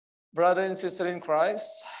Brother and sister in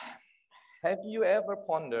Christ, have you ever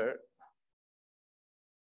pondered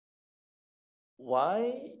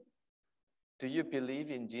why do you believe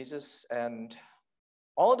in Jesus and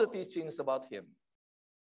all the teachings about him?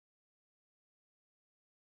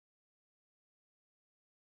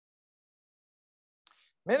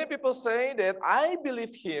 Many people say that I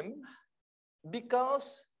believe him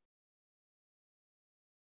because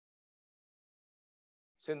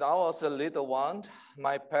since I was a little one,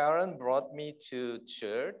 my parents brought me to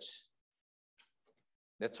church.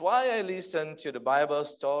 That's why I listen to the Bible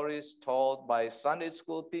stories told by Sunday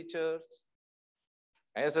school teachers.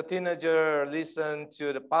 As a teenager, listened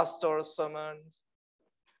to the pastor's sermons,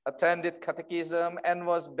 attended catechism and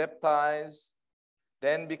was baptized,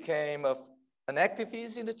 then became an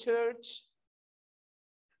activist in the church.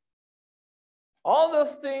 All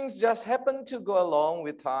those things just happened to go along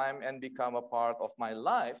with time and become a part of my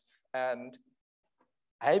life. And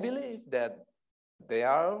I believe that they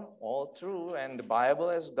are all true, and the Bible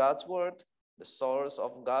as God's word, the source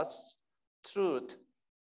of God's truth,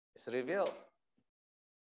 is revealed.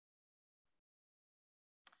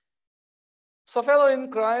 So, fellow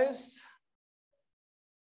in Christ,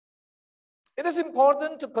 it is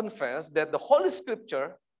important to confess that the Holy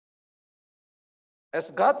Scripture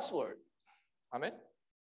as God's word, amen,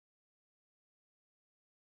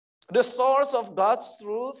 the source of God's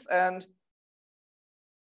truth, and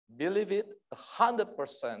believe it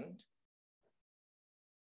 100%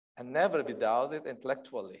 and never be doubted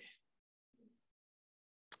intellectually.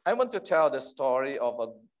 I want to tell the story of a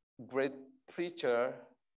great preacher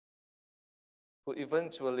who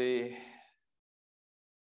eventually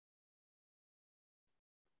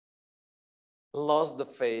lost the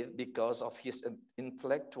faith because of his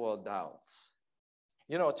intellectual doubts.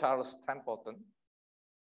 You know Charles Templeton?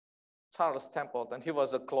 Charles Templeton, he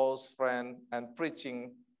was a close friend and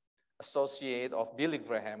preaching associate of Billy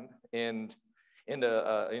Graham in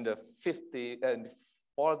the 50s and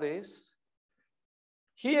 40s.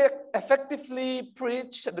 He effectively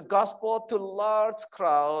preached the gospel to large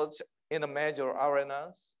crowds in the major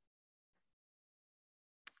arenas.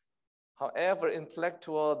 However,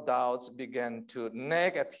 intellectual doubts began to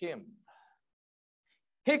nag at him.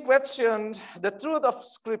 He questioned the truth of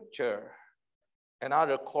Scripture and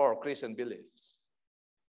other core Christian beliefs.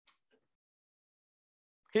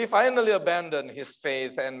 He finally abandoned his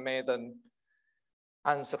faith and made an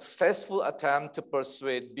unsuccessful attempt to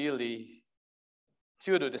persuade Billy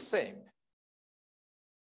to do the same.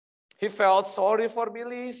 He felt sorry for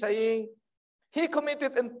Billy, saying he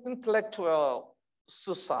committed an intellectual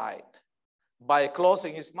suicide by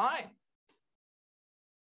closing his mind.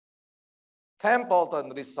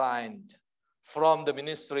 Templeton resigned from the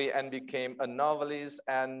ministry and became a novelist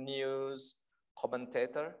and news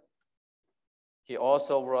commentator. He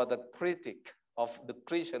also wrote a critique of the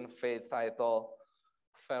Christian faith titled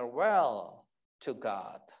 "Farewell to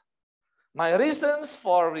God: My Reasons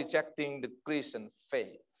for Rejecting the Christian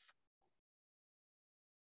Faith."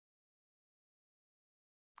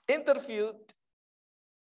 Interviewed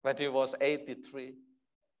when he was 83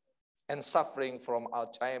 and suffering from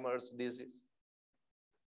Alzheimer's disease,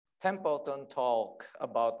 Templeton talked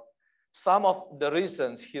about some of the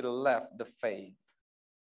reasons he left the faith.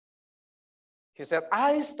 He said,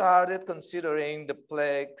 I started considering the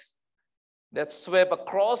plagues that swept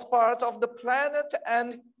across parts of the planet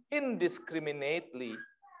and indiscriminately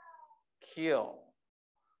kill,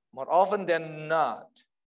 more often than not,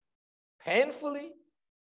 painfully,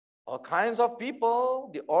 all kinds of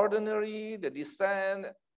people, the ordinary, the decent,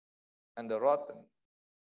 and the rotten.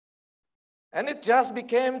 And it just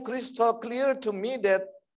became crystal clear to me that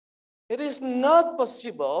it is not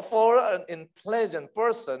possible for an intelligent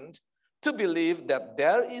person to believe that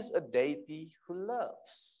there is a deity who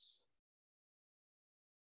loves.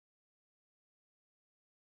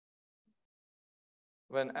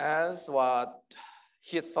 When asked what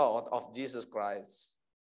he thought of Jesus Christ,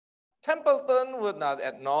 Templeton would not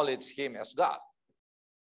acknowledge him as God.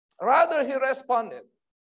 Rather, he responded,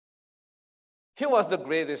 he was the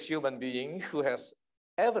greatest human being who has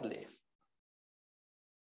ever lived.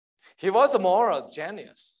 He was a moral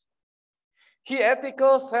genius. His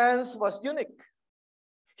ethical sense was unique.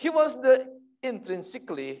 He was the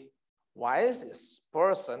intrinsically wisest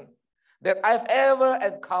person that I've ever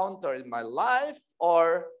encountered in my life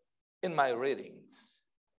or in my readings.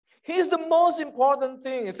 He is the most important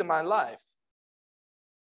thing in my life.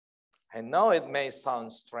 I know it may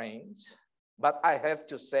sound strange, but I have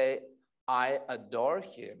to say, I adore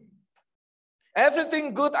him.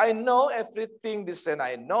 Everything good I know, everything decent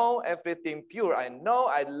I know, everything pure I know,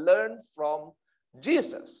 I learned from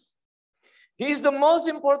Jesus. He is the most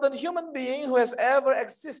important human being who has ever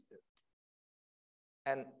existed.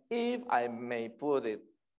 And if I may put it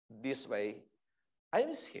this way, I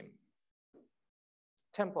miss him.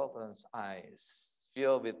 Templeton's eyes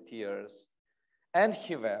filled with tears, and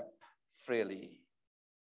he wept freely.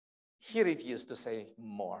 He refused to say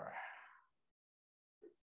more.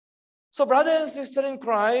 So, brother and sister in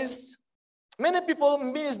Christ, many people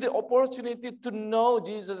miss the opportunity to know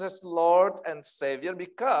Jesus as Lord and Savior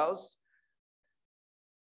because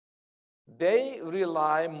they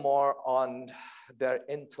rely more on their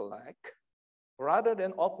intellect rather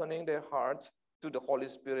than opening their hearts to the Holy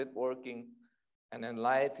Spirit working and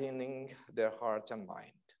enlightening their hearts and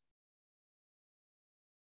mind.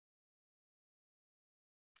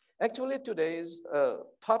 Actually, today's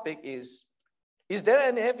topic is there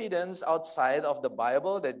any evidence outside of the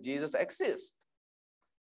Bible that Jesus exists?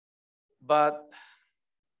 But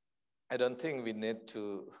I don't think we need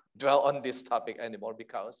to dwell on this topic anymore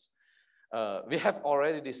because we have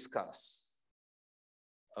already discussed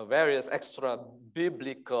various extra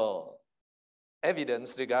biblical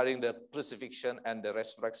evidence regarding the crucifixion and the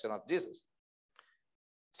resurrection of Jesus.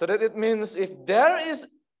 So that it means if there is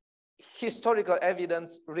historical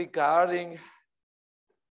evidence regarding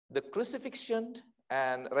the crucifixion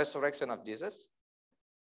and resurrection of Jesus,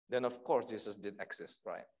 then of course Jesus did exist,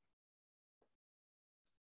 right?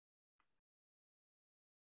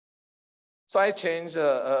 So I changed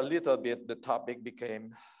a little bit. The topic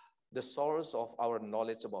became the source of our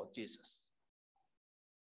knowledge about Jesus.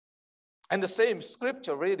 And the same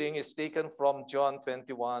scripture reading is taken from John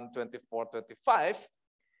 21, 24, 25.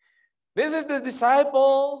 This is the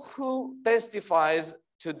disciple who testifies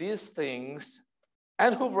to these things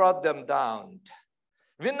and who brought them down.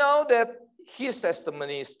 We know that his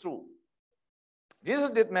testimony is true.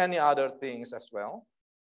 Jesus did many other things as well.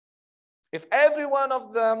 If every one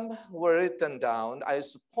of them were written down, I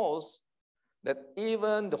suppose that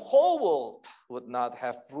even the whole world would not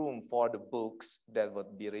have room for the books that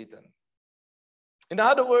would be written. In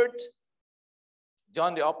other words,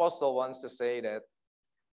 John the Apostle wants to say that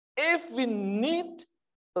if we need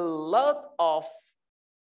a lot of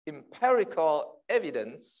empirical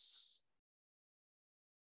evidence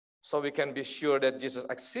so we can be sure that Jesus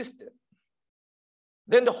existed,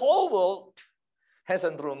 then the whole world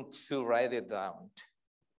hasn't room to write it down.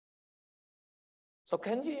 So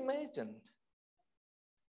can you imagine?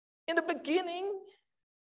 In the beginning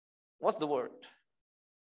was the Word.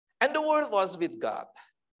 And the Word was with God.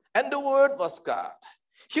 And the Word was God.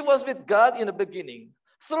 He was with God in the beginning.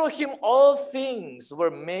 Through him all things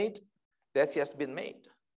were made that has been made.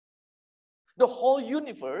 The whole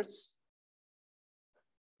universe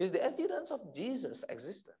is the evidence of Jesus'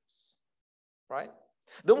 existence. Right?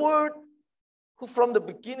 The Word who from the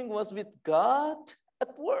beginning was with God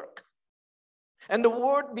at work. And the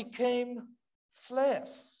Word became flesh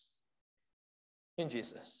in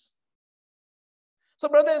Jesus. So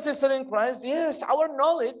brother and sister in Christ, yes, our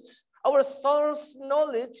knowledge, our source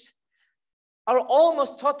knowledge are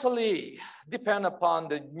almost totally depend upon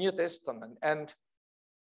the New Testament and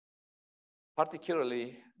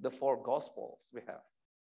particularly the 4 Gospels we have.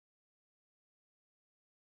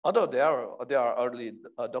 Although there are early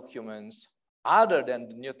documents other than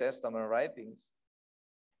the New Testament writings,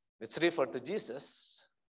 which refer to Jesus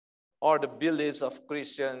or the beliefs of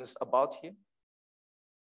Christians about him,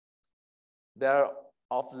 they are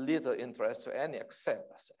of little interest to any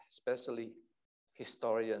except, especially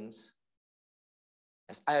historians.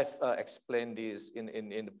 As I've explained this in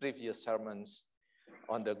the previous sermons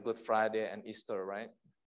on the Good Friday and Easter, right?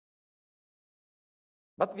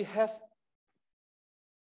 But we have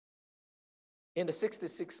in the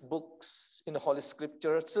 66 books in the Holy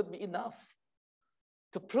Scripture should be enough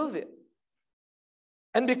to prove it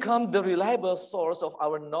and become the reliable source of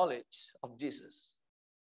our knowledge of Jesus.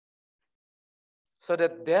 So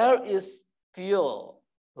that there is still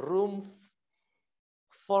room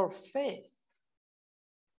for faith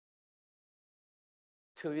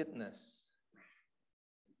to witness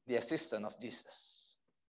the existence of Jesus.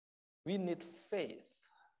 We need faith,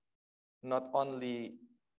 not only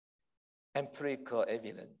empirical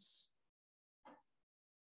evidence.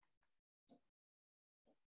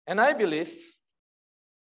 And I believe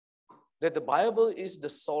that the Bible is the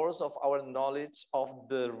source of our knowledge of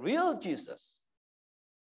the real Jesus.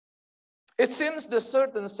 It seems the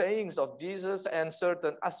certain sayings of Jesus and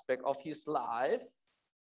certain aspect of his life,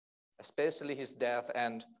 especially his death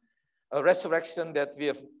and resurrection that we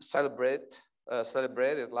have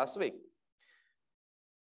celebrated last week,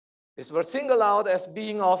 were singled out as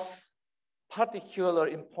being of particular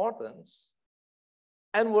importance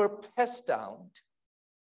and were passed down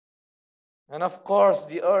And of course,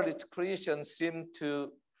 the early Christians seem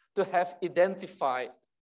to have identified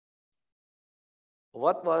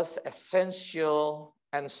what was essential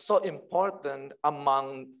and so important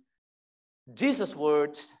among Jesus'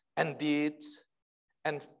 words and deeds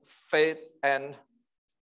and faith, and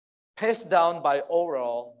passed down by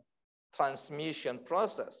oral transmission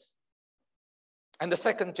process. And the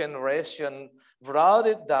second generation wrote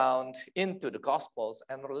it down into the Gospels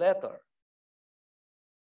and later.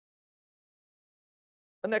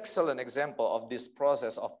 An excellent example of this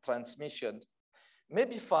process of transmission may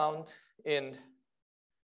be found in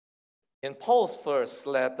Paul's first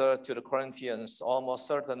letter to the Corinthians, almost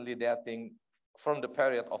certainly dating from the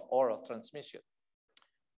period of oral transmission.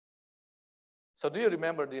 So do you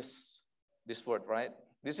remember this word, right?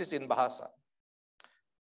 This is in Bahasa.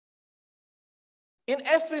 In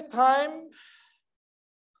every time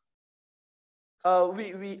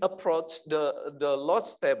we approach the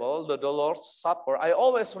Lord's table, the Lord's Supper, I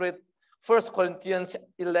always read 1 Corinthians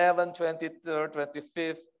 11, 23,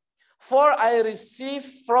 25. For I received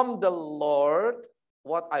from the Lord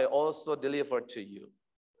what I also delivered to you.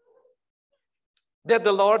 That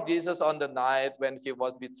the Lord Jesus, on the night when he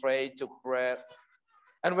was betrayed, took bread,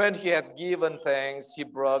 and when he had given thanks, he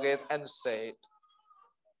broke it and said,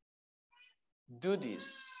 do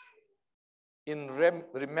this in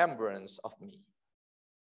remembrance of me.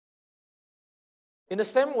 In the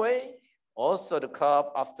same way, also the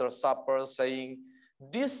cup after supper, saying,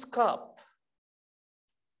 this cup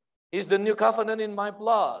is the new covenant in my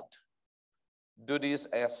blood. Do this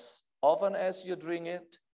as often as you drink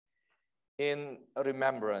it in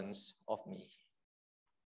remembrance of me.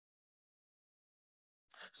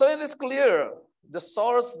 So it is clear the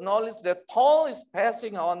source knowledge that Paul is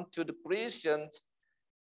passing on to the Christians,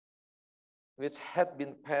 which had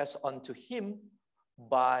been passed on to him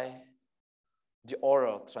by the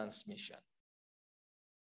oral transmission.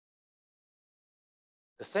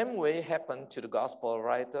 The same way happened to the gospel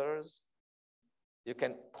writers. You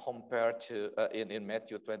can compare to in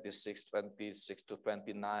Matthew 26, 26 to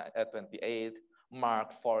 29, 28,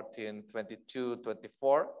 Mark 14, 22,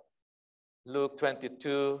 24, Luke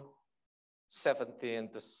 22, 17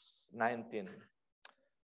 to 19.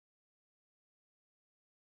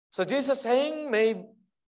 So Jesus' saying may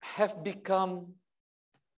have become,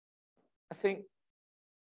 I think,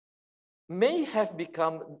 may have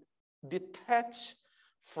become detached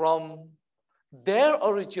from their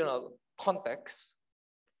original context,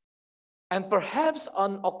 and perhaps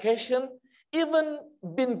on occasion even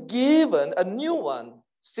been given a new one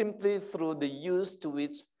simply through the use to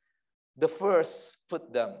which the first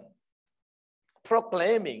put them,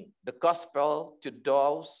 proclaiming the gospel to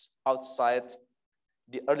those outside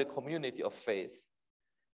the early community of faith,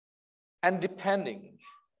 and depending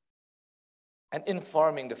and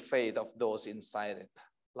informing the faith of those inside it,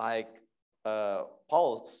 like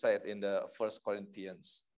Paul said in the 1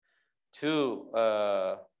 Corinthians to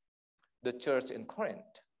the church in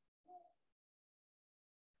Corinth.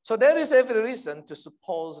 So there is every reason to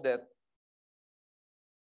suppose that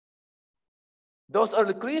those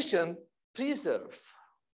early Christians preserve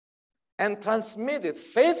and transmitted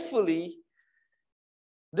faithfully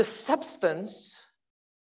the substance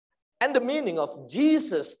and the meaning of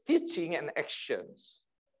Jesus' teaching and actions.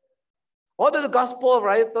 What the gospel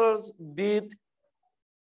writers did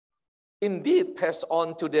indeed pass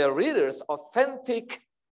on to their readers authentic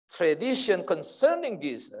tradition concerning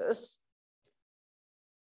Jesus.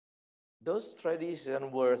 Those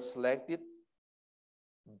traditions were selected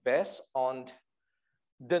based on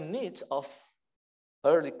the needs of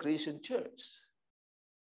early Christian church,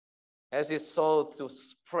 as it sought to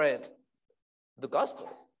spread the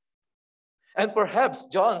gospel. And perhaps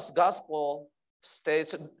John's gospel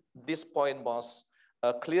states this point most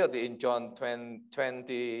clearly in John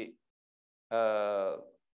 20,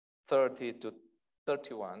 30 to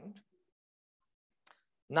 31.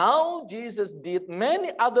 Now Jesus did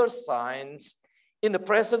many other signs in the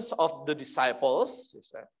presence of the disciples, he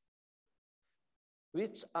said,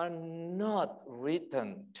 which are not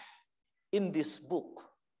written in this book.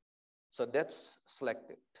 So that's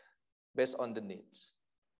selected based on the needs.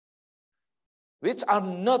 Which are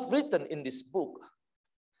not written in this book.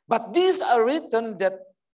 But these are written that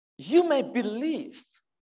you may believe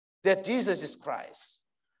that Jesus is Christ,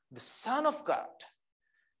 the Son of God,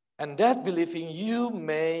 and that believing you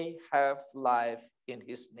may have life in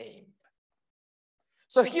his name.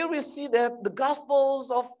 So here we see that the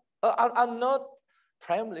Gospels are not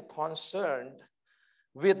primarily concerned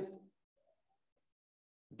with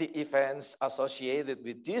the events associated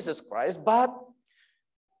with Jesus Christ, but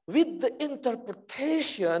with the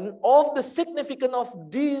interpretation of the significance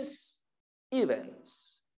of these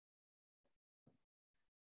events.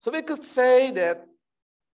 So we could say that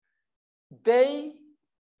they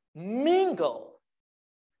mingle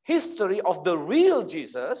history of the real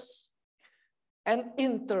Jesus and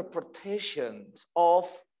interpretations of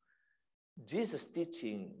Jesus'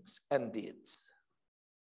 teachings and deeds.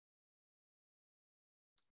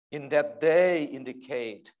 In that they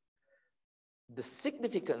indicate the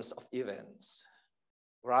significance of events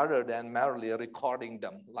rather than merely recording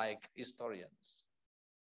them like historians.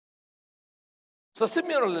 So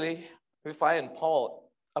similarly, we find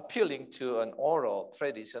Paul appealing to an oral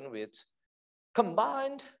tradition which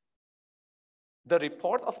combined the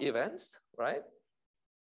report of events, right?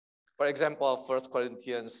 For example, 1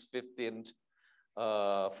 Corinthians 15,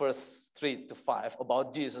 verse 3 to 5,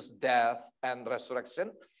 about Jesus' death and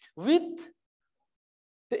resurrection, with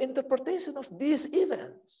the interpretation of these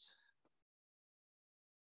events.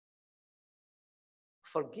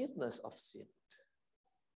 Forgiveness of sin.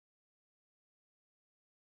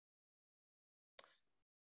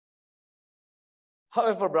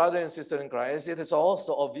 However, brother and sister in Christ, it is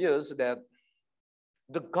also obvious that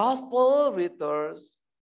the gospel writers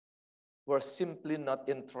were simply not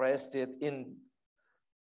interested in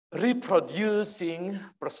reproducing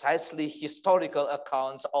precisely historical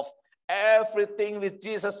accounts of everything which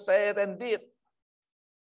Jesus said and did.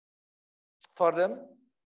 For them,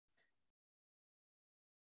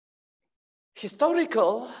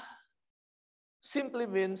 historical simply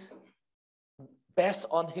means based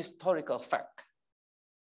on historical fact,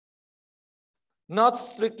 not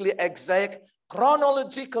strictly exact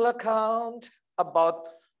chronological account about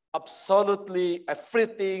absolutely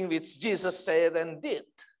everything which Jesus said and did.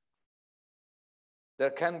 There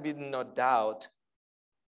can be no doubt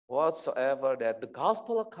whatsoever that the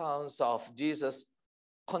gospel accounts of Jesus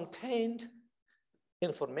contained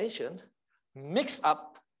information mixed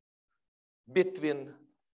up between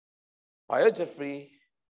biography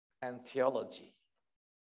and theology.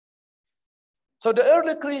 So the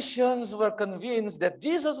early Christians were convinced that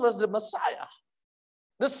Jesus was the Messiah,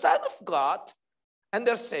 the Son of God and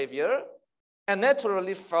their Savior, and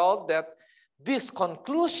naturally felt that these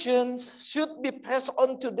conclusions should be passed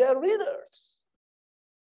on to their readers.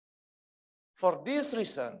 For this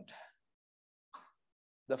reason,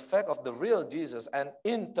 the fact of the real Jesus and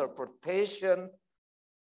interpretation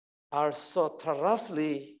are so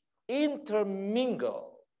thoroughly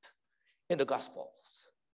intermingled in the Gospels.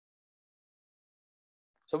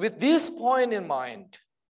 So with this point in mind,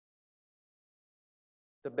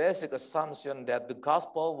 the basic assumption that the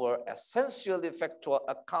Gospel were essentially factual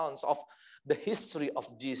accounts of the history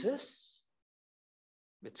of Jesus,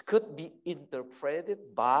 which could be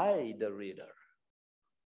interpreted by the reader.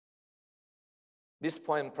 This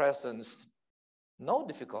point presents no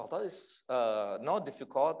difficulties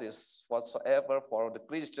whatsoever for the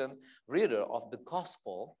Christian reader of the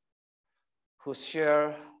Gospel who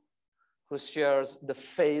shares the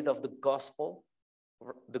faith of the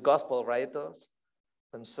Gospel writers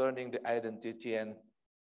concerning the identity and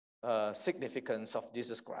significance of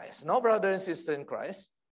Jesus Christ. Now, brother and sister in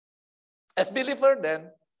Christ, as believer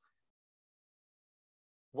then,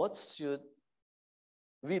 what should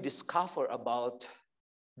we discover about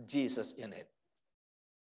Jesus in it?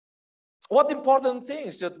 What important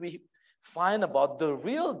things should we find about the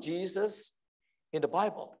real Jesus in the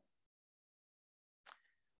Bible?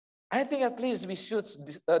 I think at least we should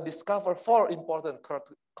discover 4 important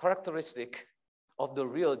characteristics of the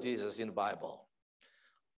real Jesus in the Bible.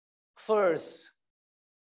 First,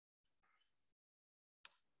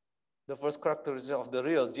 the first characteristic of the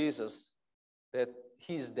real Jesus, that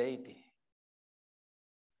he is deity.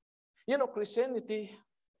 You know, Christianity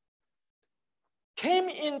came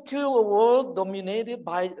into a world dominated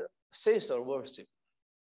by Caesar worship.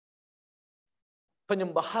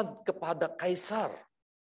 Penyembahan kepada Kaisar.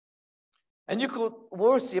 And you could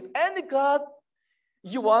worship any god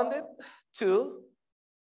you wanted to,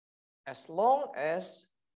 as long as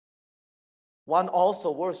one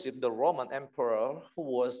also worshiped the Roman emperor who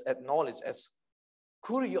was acknowledged as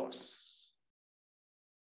Curious.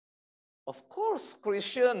 Of course,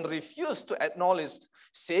 Christians refused to acknowledge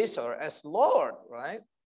Caesar as Lord, right?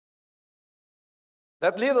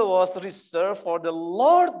 That little was reserved for the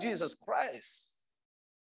Lord Jesus Christ.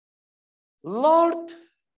 Lord,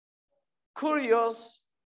 Curious,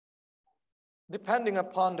 depending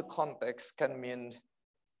upon the context, can mean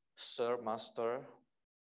Sir, Master.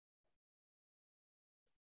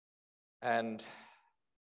 And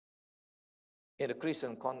in the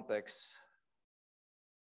Christian context,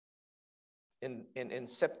 in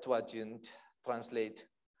Septuagint, translate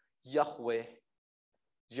Yahweh,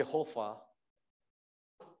 Jehovah,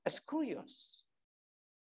 as curious.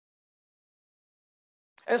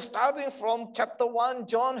 And starting from chapter 1,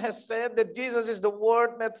 John has said that Jesus is the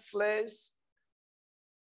Word made flesh.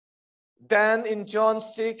 Then in John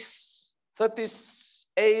 6,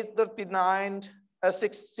 38, 39,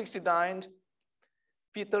 69,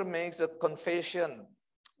 Peter makes a confession.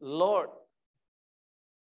 Lord,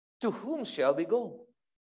 to whom shall we go?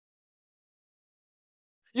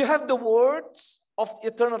 You have the words of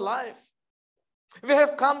eternal life. We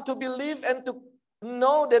have come to believe and to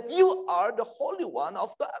know that you are the Holy One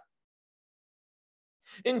of God.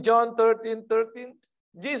 In John 13:13,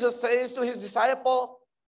 Jesus says to his disciple,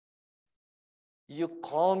 you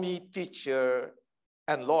call me teacher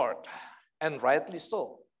and Lord, and rightly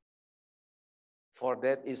so, for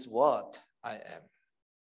that is what I am.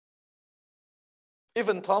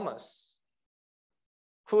 Even Thomas,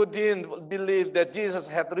 who didn't believe that Jesus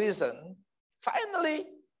had risen, finally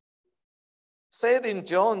said in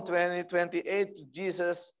John 20:28 to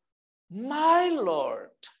Jesus, my Lord,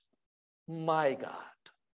 my God.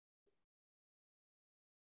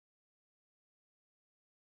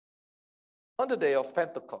 On the day of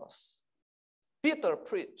Pentecost, Peter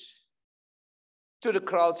preached to the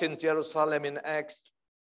crowds in Jerusalem in Acts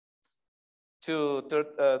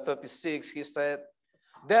 2:36. He said,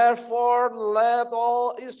 therefore, let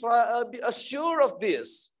all Israel be assured of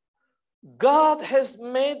this. God has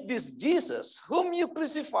made this Jesus, whom you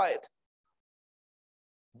crucified,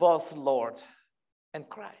 both Lord and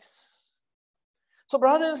Christ. So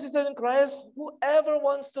brothers and sisters in Christ, whoever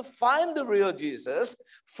wants to find the real Jesus,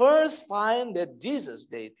 first find that Jesus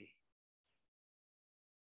deity.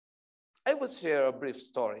 I would share a brief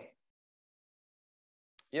story.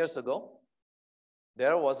 Years ago,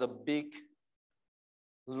 there was a big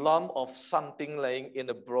lump of something laying in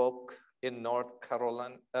a brook in North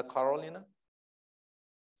Carolina.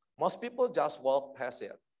 Most people just walk past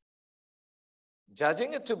it,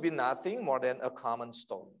 judging it to be nothing more than a common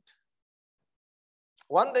stone.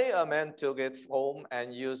 One day, a man took it home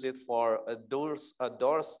and used it for a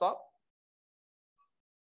doorstop,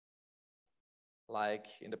 like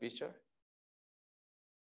in the picture.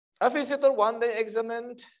 A visitor one day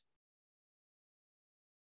examined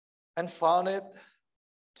and found it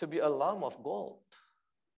to be a lump of gold.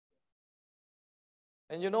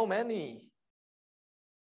 And you know, many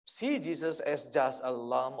see Jesus as just a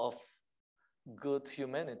lump of good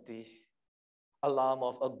humanity, a lump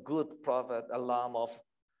of a good prophet, a lump of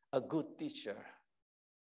a good teacher.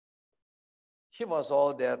 He was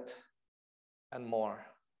all that and more.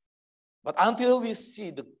 But until we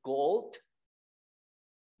see the gold,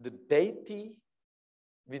 the deity,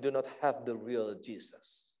 we do not have the real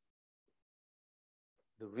Jesus.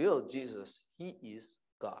 The real Jesus, he is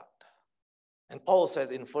God. And Paul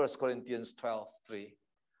said in 1 Corinthians 12:3,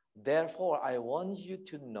 therefore, I want you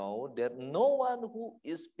to know that no one who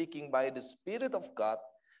is speaking by the Spirit of God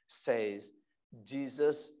says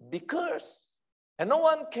Jesus be cursed. And no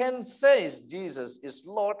one can say Jesus is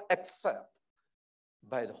Lord except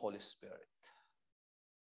by the Holy Spirit.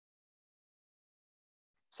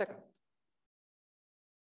 Second,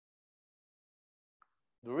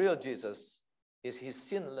 the real Jesus is his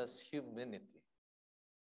sinless humanity.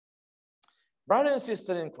 Brother and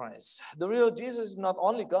sister in Christ, the real Jesus is not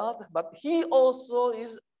only God, but he also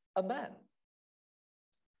is a man.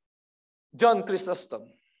 John Chrysostom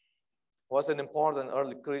was an important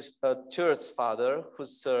early church father who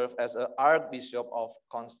served as an archbishop of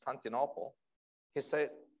Constantinople. He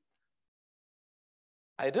said,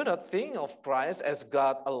 I do not think of Christ as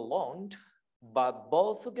God alone, but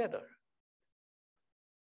both together.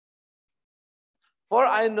 For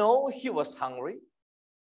I know he was hungry,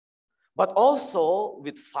 but also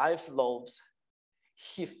with 5 loaves,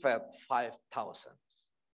 he fed 5,000.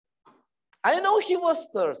 I know he was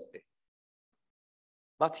thirsty,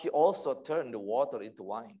 but he also turned the water into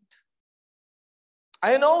wine.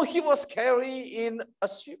 I know he was carried in a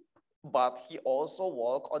ship, but he also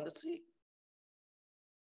walked on the sea.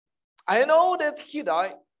 I know that he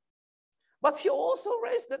died, but he also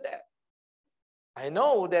raised the dead. I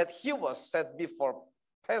know that he was set before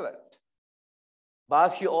Pilate,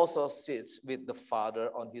 but he also sits with the Father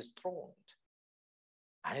on his throne.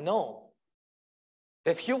 I know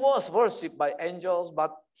that he was worshipped by angels,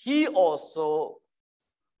 but he also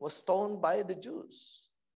was stoned by the Jews.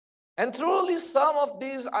 And truly some of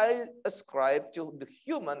these I ascribe to the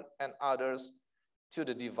human and others to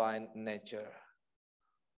the divine nature.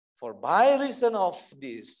 For by reason of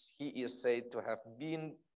this, he is said to have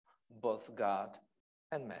been both God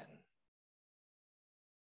and man.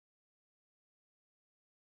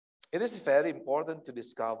 It is very important to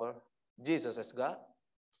discover Jesus as God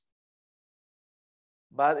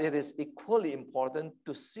But it is equally important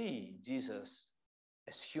to see Jesus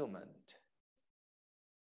as human,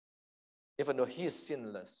 even though he is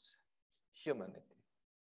sinless humanity.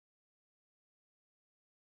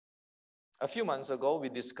 A few months ago, we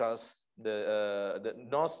discussed the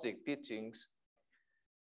Gnostic teachings,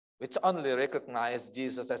 which only recognize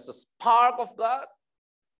Jesus as a spark of God,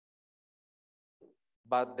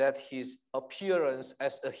 but that his appearance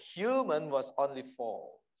as a human was only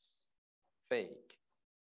false, fake.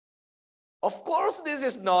 Of course, this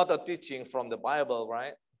is not a teaching from the Bible,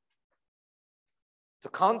 right? To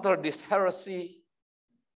counter this heresy,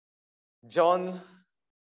 John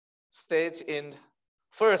states in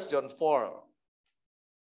 1 John 4,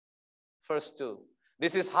 verse 2.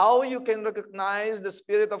 This is how you can recognize the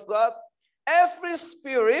Spirit of God. Every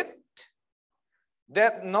spirit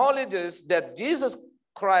that acknowledges that Jesus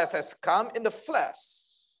Christ has come in the flesh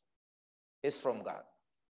is from God.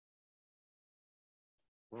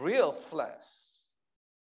 Real flesh.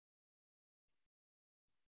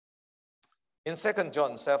 In 2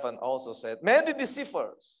 John 7 also said, many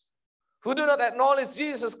deceivers who do not acknowledge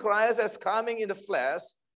Jesus Christ as coming in the flesh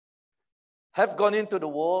have gone into the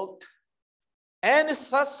world, and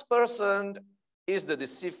such person is the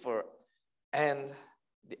deceiver and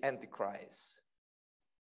the Antichrist.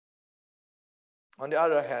 On the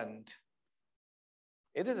other hand,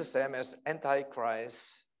 it is the same as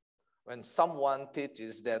Antichrist when someone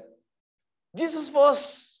teaches that Jesus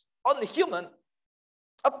was only human,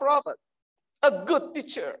 a prophet, a good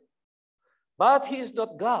teacher, but he is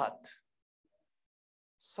not God.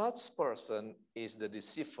 Such person is the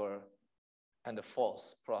deceiver and the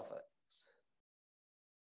false prophet.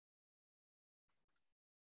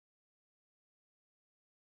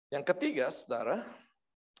 Yang ketiga, saudara,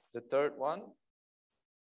 the third one,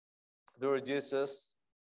 the Lord Jesus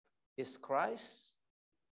is Christ.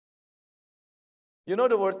 You know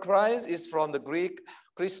the word Christ is from the Greek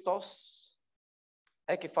Christos,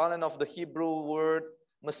 equivalent of the Hebrew word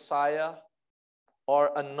Messiah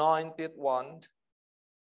or anointed one.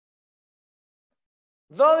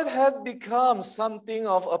 Though it had become something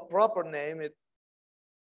of a proper name, it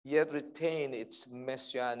yet retained its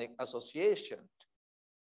messianic association.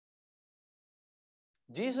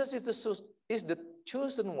 Jesus is the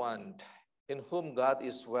chosen one in whom God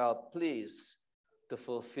is well pleased to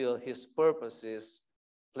fulfill his purposes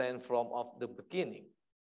planned from of the beginning.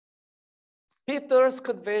 Peter's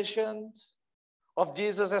confession of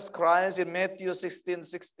Jesus as Christ in Matthew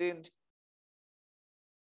 16:16.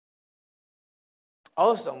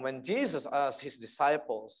 Also, when Jesus asked his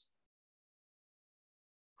disciples,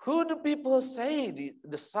 who do people say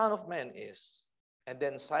the Son of Man is? And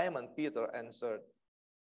then Simon Peter answered,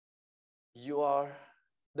 you are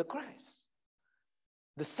the Christ,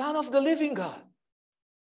 the Son of the living God.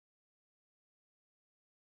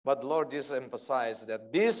 But Lord Jesus emphasized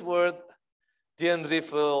that this word didn't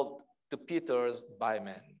refer to Peter by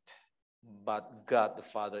man, but God the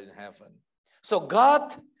Father in heaven. So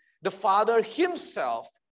God the Father himself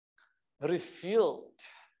revealed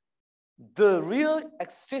the real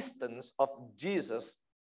existence of Jesus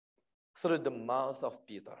through the mouth of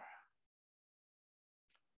Peter.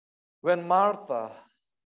 When Martha,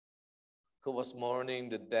 who was mourning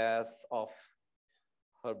the death of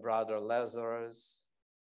her brother Lazarus,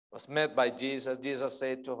 was met by Jesus, Jesus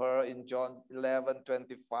said to her in John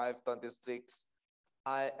 11:25-26,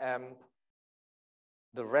 I am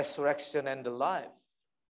the resurrection and the life.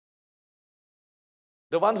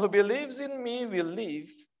 The one who believes in me will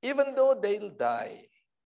live even though they'll die.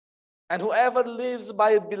 And whoever lives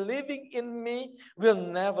by believing in me will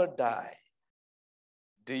never die.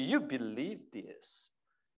 Do you believe this?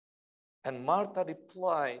 And Martha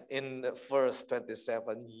replied in verse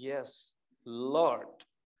 27, yes, Lord,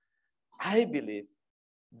 I believe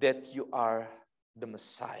that you are the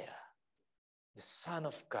Messiah, the Son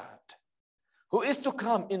of God, who is to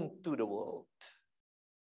come into the world.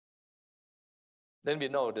 Then we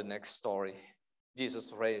know the next story.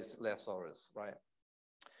 Jesus raised Lazarus, right?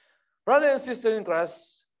 Brother and sister in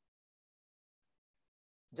Christ,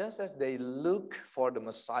 just as they look for the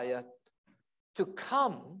Messiah to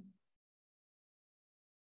come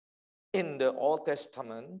in the Old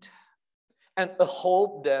Testament and a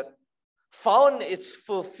hope that found its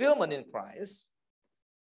fulfillment in Christ,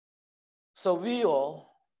 so we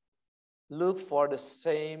all look for the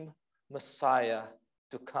same Messiah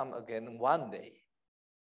to come again one day.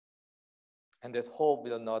 And that hope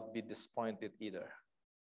will not be disappointed either.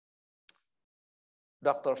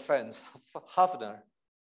 Dr. Franz Hafner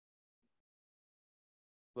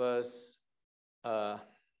was a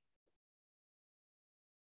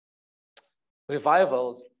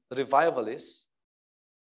revivalist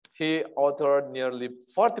He authored nearly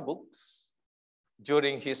 40 books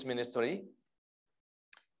during his ministry.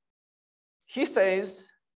 He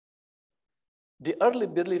says, the early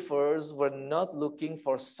believers were not looking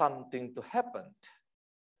for something to happen.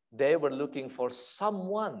 They were looking for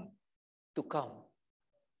someone to come.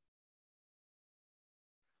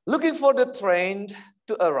 Looking for the train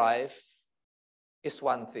to arrive is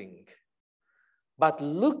one thing, but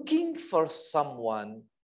looking for someone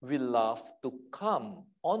we love to come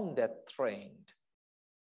on that train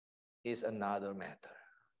is another matter.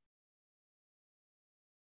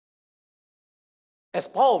 As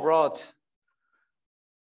Paul wrote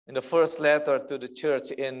in the first letter to the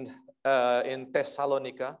church in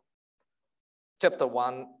Thessalonica, chapter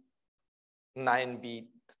 1, 9b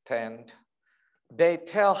to 10, they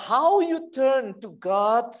tell how you turn to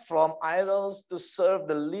God from idols to serve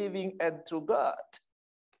the living and true God,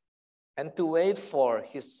 and to wait for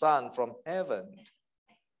his Son from heaven,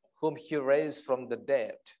 whom he raised from the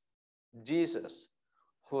dead, Jesus,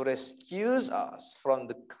 who rescues us from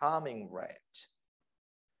the coming wrath.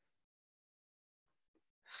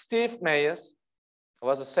 Steve Mayes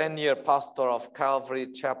was a senior pastor of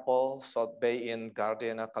Calvary Chapel, South Bay in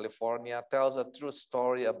Gardena, California, tells a true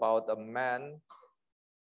story about a man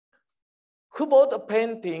who bought a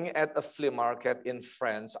painting at a flea market in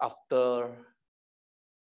France after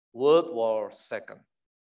World War II.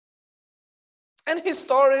 And he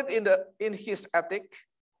stored it in his attic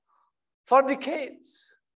for decades.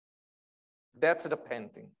 That's the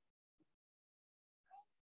painting.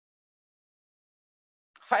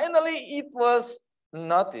 Finally, it was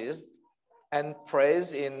noticed and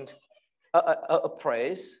praised in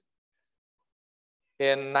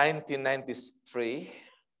 1993.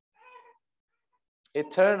 It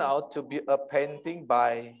turned out to be a painting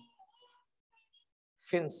by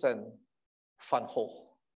Vincent van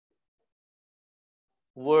Gogh,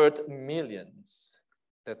 worth millions,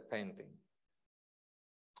 that painting.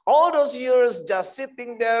 All those years just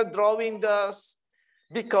sitting there drawing dust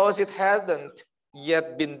because it hadn't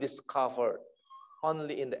yet been discovered,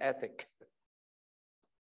 only in the attic.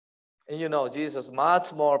 And you know, Jesus is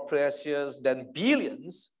much more precious than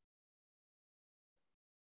billions.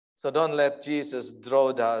 So don't let Jesus draw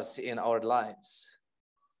us in our lives.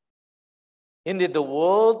 Indeed, the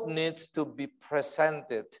world needs to be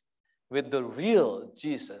presented with the real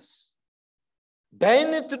Jesus. They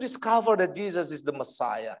need to discover that Jesus is the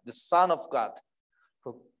Messiah, the Son of God,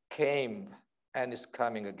 who came and is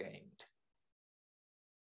coming again.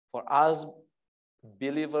 For us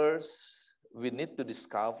believers, we need to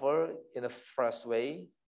discover in a fresh way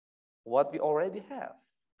what we already have,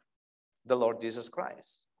 the Lord Jesus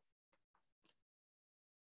Christ.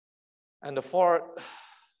 And the fourth,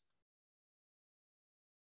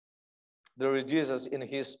 there is Jesus in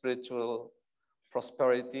his spiritual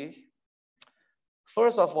prosperity.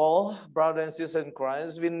 First of all, brothers and sisters in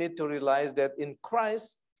Christ, we need to realize that in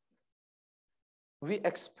Christ, we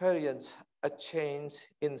experience a change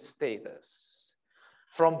in status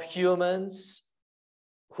from humans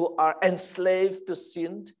who are enslaved to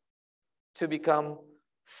sin to become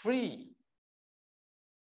free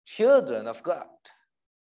children of God.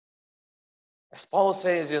 As Paul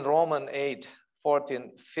says in Romans 8,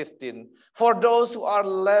 14, 15, for those who are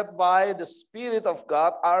led by the Spirit of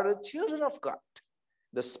God are the children of God.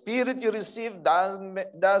 The Spirit you receive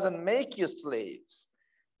doesn't make you slaves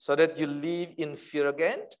so that you live in fear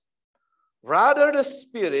again. Rather, the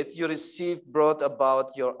Spirit you receive brought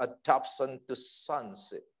about your adoption to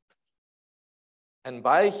sonship. And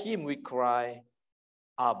by him we cry,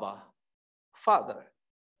 Abba, Father.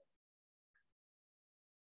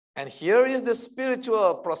 And here is the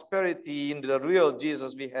spiritual prosperity in the real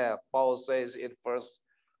Jesus we have. Paul says in verse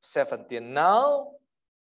 17, now,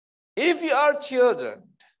 if you are children,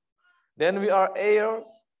 then we are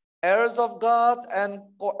heirs of God and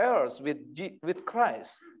co-heirs with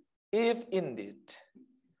Christ, if indeed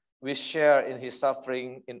we share in his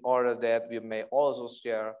suffering in order that we may also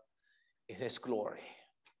share in his glory.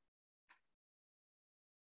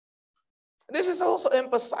 This is also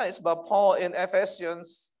emphasized by Paul in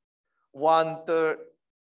Ephesians 1:3.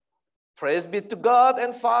 Praise be to God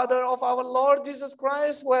and Father of our Lord Jesus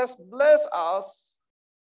Christ, who has blessed us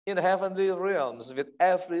in heavenly realms with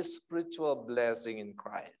every spiritual blessing in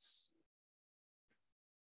Christ.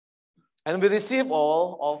 And we receive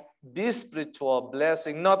all of this spiritual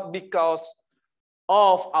blessing not because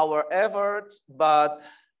of our efforts, but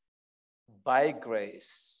by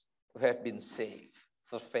grace we have been saved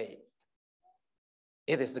through faith.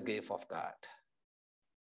 It is the gift of God.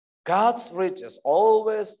 God's riches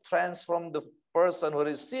always transform the person who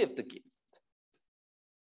received the gift.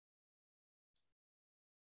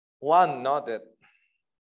 One noted,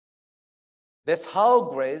 that's how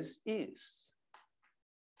grace is.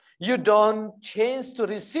 You don't change to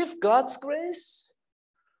receive God's grace,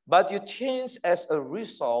 but you change as a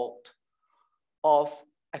result of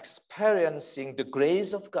experiencing the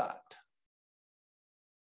grace of God.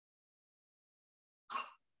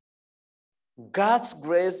 God's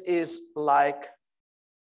grace is like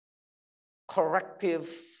corrective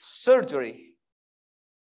surgery.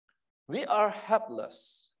 We are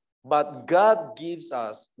helpless, but God gives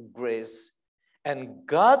us grace, and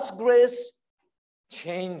God's grace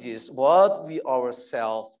changes what we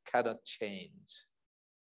ourselves cannot change.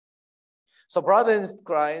 So, brothers in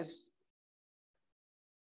Christ,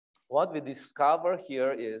 what we discover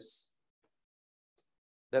here is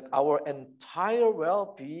that our entire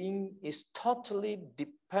well-being is totally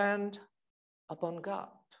dependent upon God.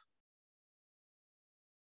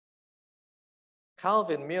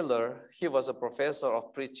 Calvin Miller, he was a professor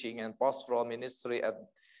of preaching and pastoral ministry at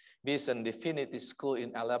Bison Divinity School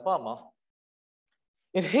in Alabama.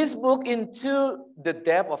 In his book, Into the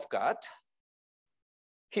Depth of God,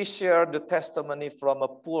 he shared the testimony from a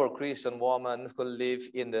poor Christian woman who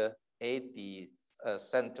lived in the 18th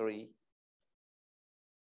century.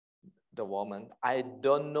 The woman, I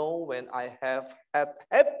don't know when I have had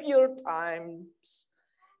happier times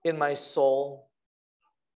in my soul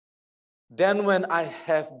than when I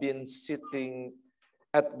have been sitting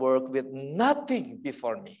at work with nothing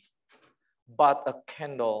before me but a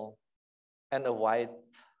candle and a white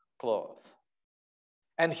cloth,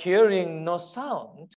 and hearing no sound